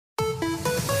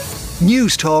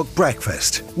News Talk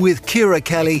Breakfast with Ciara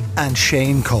Kelly and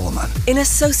Shane Coleman. In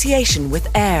association with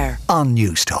AIR on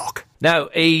News Talk. Now,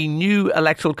 a new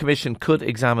electoral commission could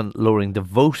examine lowering the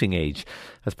voting age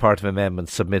as part of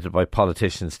amendments submitted by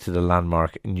politicians to the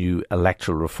landmark new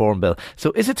electoral reform bill.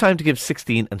 So is it time to give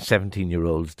 16 and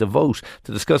 17-year-olds the vote?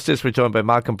 To discuss this, we're joined by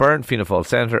Malcolm Byrne, Fianna Fáil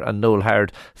Senator, and Noel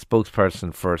Howard,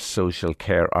 spokesperson for Social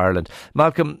Care Ireland.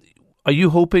 Malcolm, are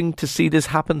you hoping to see this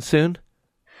happen soon?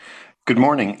 Good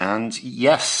morning. And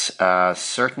yes,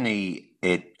 certainly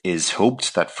it is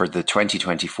hoped that for the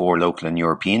 2024 local and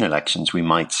European elections, we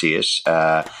might see it.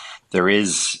 There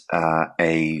is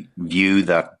a view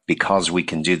that because we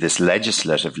can do this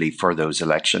legislatively for those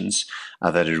elections,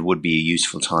 that it would be a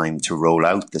useful time to roll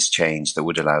out this change that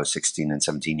would allow 16 and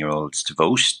 17-year-olds to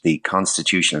vote. The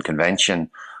Constitutional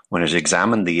Convention, when it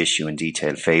examined the issue in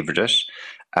detail, favoured it.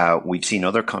 We've seen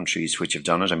other countries which have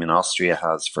done it. I mean, Austria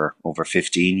has for over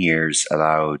 15 years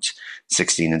allowed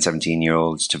 16 and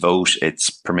 17-year-olds to vote. It's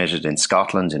permitted in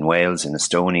Scotland, in Wales, in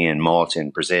Estonia, in Malta, in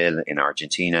Brazil, in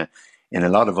Argentina, in a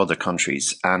lot of other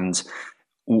countries. And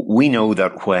we know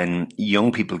that when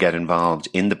young people get involved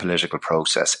in the political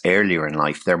process earlier in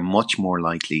life, they're much more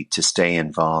likely to stay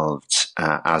involved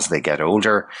as they get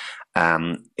older.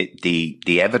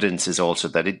 The evidence is also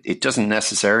that it doesn't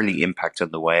necessarily impact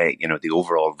on the way, the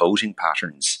overall voting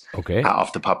patterns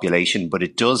of the population, but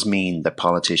it does mean that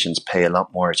politicians pay a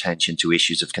lot more attention to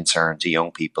issues of concern to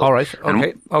young people. All right.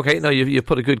 Okay. No, you've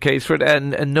put a good case for it.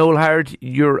 And Noel Howard,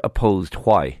 you're opposed.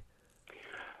 Why?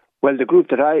 Well, the group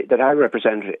that I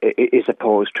represent is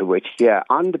opposed to it,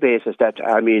 on the basis that,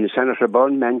 Senator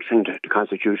Byrne mentioned the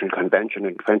Constitutional Convention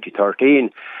in 2013.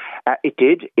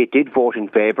 It did vote in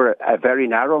favour, a very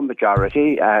narrow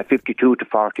majority, 52 to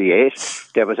 48.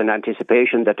 There was an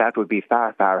anticipation that would be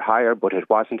far, far higher, but it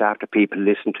wasn't after people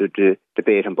listened to the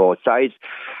debate on both sides.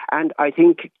 And I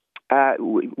think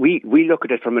we look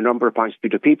at it from a number of points of view.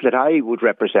 The people that I would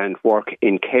represent work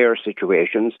in care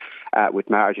situations with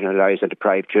marginalised and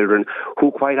deprived children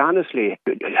who quite honestly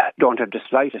don't have the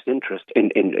slightest interest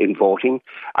in voting,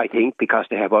 I think, because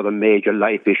they have other major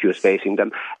life issues facing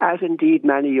them, as indeed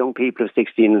many young people of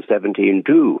 16 and 17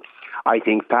 do. I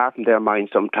think far from their mind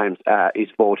sometimes is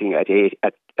voting at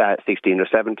 16 or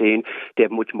 17. They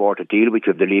have much more to deal with.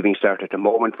 You have the Leaving Cert at the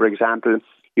moment, for example.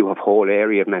 You have a whole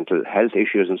area of mental health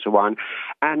issues and so on.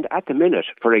 And at the minute,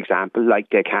 for example, like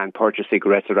they can't purchase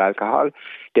cigarettes or alcohol,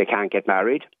 they can't get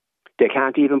married, they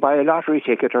can't even buy a lottery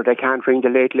ticket, or they can't ring the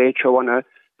Late Late Show on a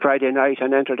Friday night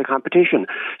and enter the competition.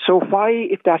 So why,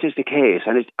 if that is the case,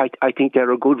 and I think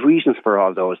there are good reasons for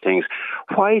all those things,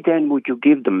 why then would you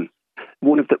give them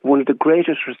one of the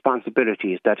greatest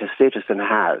responsibilities that a citizen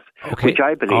has, which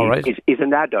I believe is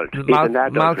an adult. Malcolm,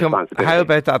 responsibility. How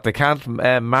about that? They can't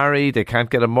marry, they can't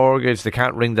get a mortgage, they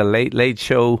can't ring the Late Late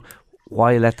Show.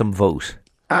 Why let them vote?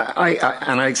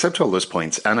 I accept all those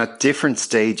points, and at different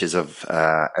stages of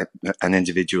an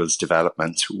individual's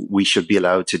development, we should be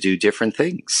allowed to do different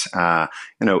things.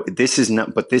 This is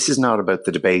not about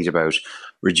the debate about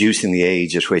reducing the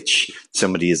age at which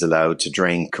somebody is allowed to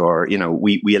drink, or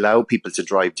we allow people to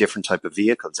drive different type of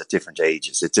vehicles at different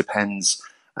ages. It depends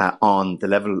on the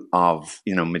level of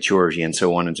maturity and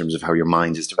so on in terms of how your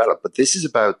mind is developed. But this is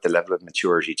about the level of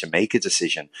maturity to make a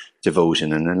decision to vote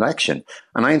in an election.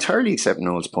 And I entirely accept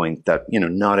Noel's point that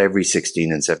not every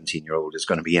 16 and 17-year-old is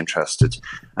going to be interested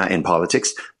in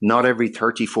politics. Not every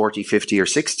 30, 40, 50 or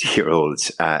 60-year-old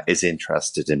is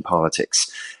interested in politics.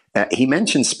 He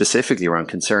mentioned specifically around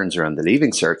concerns around the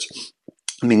Leaving Cert.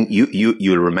 I mean,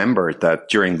 you'll remember that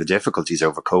during the difficulties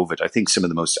over COVID, I think some of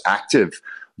the most active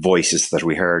voices that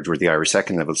we heard were the Irish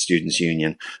Second Level Students'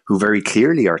 Union, who very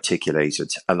clearly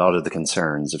articulated a lot of the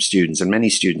concerns of students, and many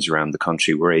students around the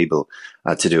country were able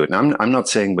to do it. And I'm not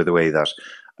saying, by the way, that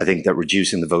I think that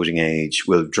reducing the voting age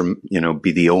will,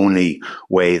 be the only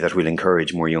way that will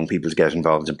encourage more young people to get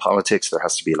involved in politics. There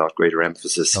has to be a lot greater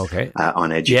emphasis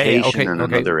on education and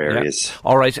on other areas.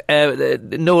 All right.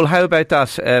 Noel, how about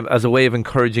that as a way of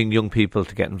encouraging young people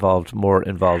to get more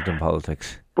involved in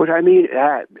politics? But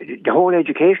the whole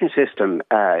education system,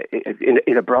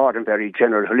 in a broad and very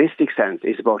general, holistic sense,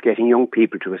 is about getting young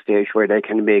people to a stage where they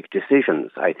can make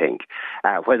decisions, I think.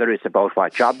 Whether it's about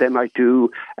what job they might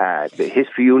do, the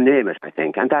history, you name it, I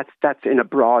think. And that's in a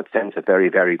broad sense, a very,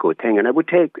 very good thing. And I would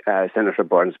take Senator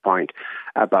Byrne's point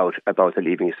about the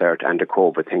Leaving Cert and the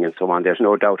COVID thing and so on. There's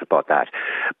no doubt about that.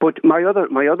 But my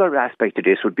other aspect of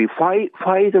this would be why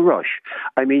the rush?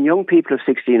 I mean, young people of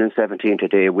 16 and 17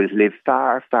 today will live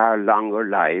far, far longer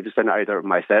lives than either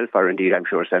myself or indeed I'm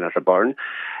sure Senator Byrne.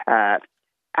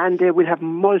 and they will have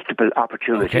multiple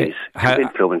opportunities to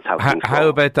influence how things go. How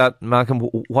about that, Malcolm?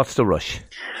 What's the rush?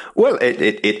 Well,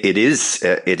 it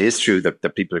is true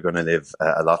that people are going to live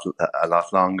a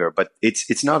lot longer, but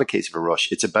it's not a case of a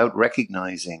rush. It's about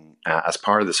recognising as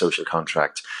part of the social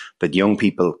contract that young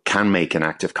people can make an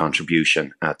active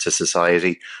contribution to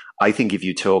society. I think if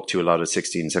you talk to a lot of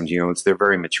 16 and 17-year-olds, they're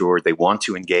very mature. They want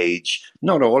to engage.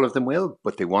 Not all of them will,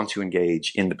 but they want to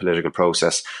engage in the political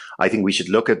process. I think we should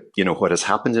look at, what has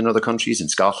happened in other countries, in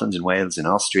Scotland, in Wales, in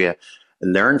Austria,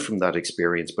 learn from that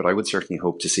experience. But I would certainly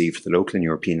hope to see for the local and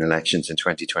European elections in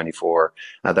 2024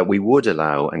 that we would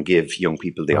allow and give young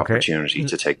people the opportunity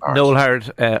to take part. Noel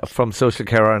Howard from Social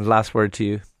Care Ireland, last word to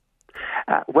you.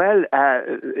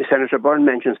 Senator Byrne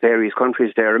mentions various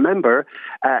countries there. Remember,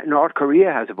 North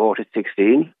Korea has a vote at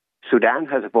 16. Sudan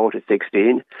has a vote at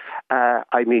 16.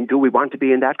 Do we want to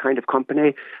be in that kind of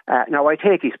company? Now, I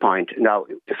take his point. Now,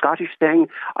 the Scottish thing,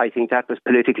 I think that was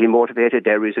politically motivated.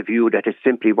 There is a view that it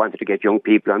simply wanted to get young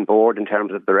people on board in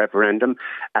terms of the referendum.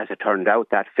 As it turned out,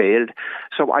 that failed.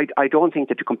 So I don't think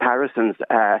that the comparisons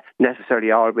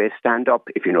necessarily always stand up,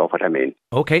 if you know what I mean.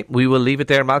 OK, we will leave it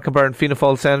there. Malcolm Byrne, Fianna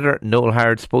Fáil Senator, Noel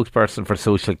Howard, spokesperson for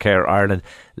Social Care Ireland.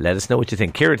 Let us know what you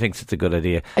think. Ciara thinks it's a good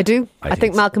idea. I do. I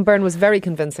think Malcolm Byrne was very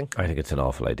convincing. I think it's an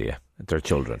awful idea. They're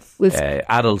children.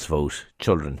 Adults vote,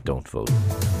 children don't vote.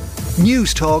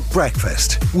 News Talk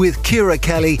Breakfast with Ciara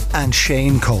Kelly and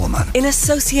Shane Coleman. In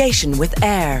association with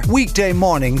AIR. Weekday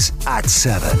mornings at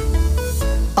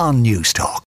 7 on News Talk.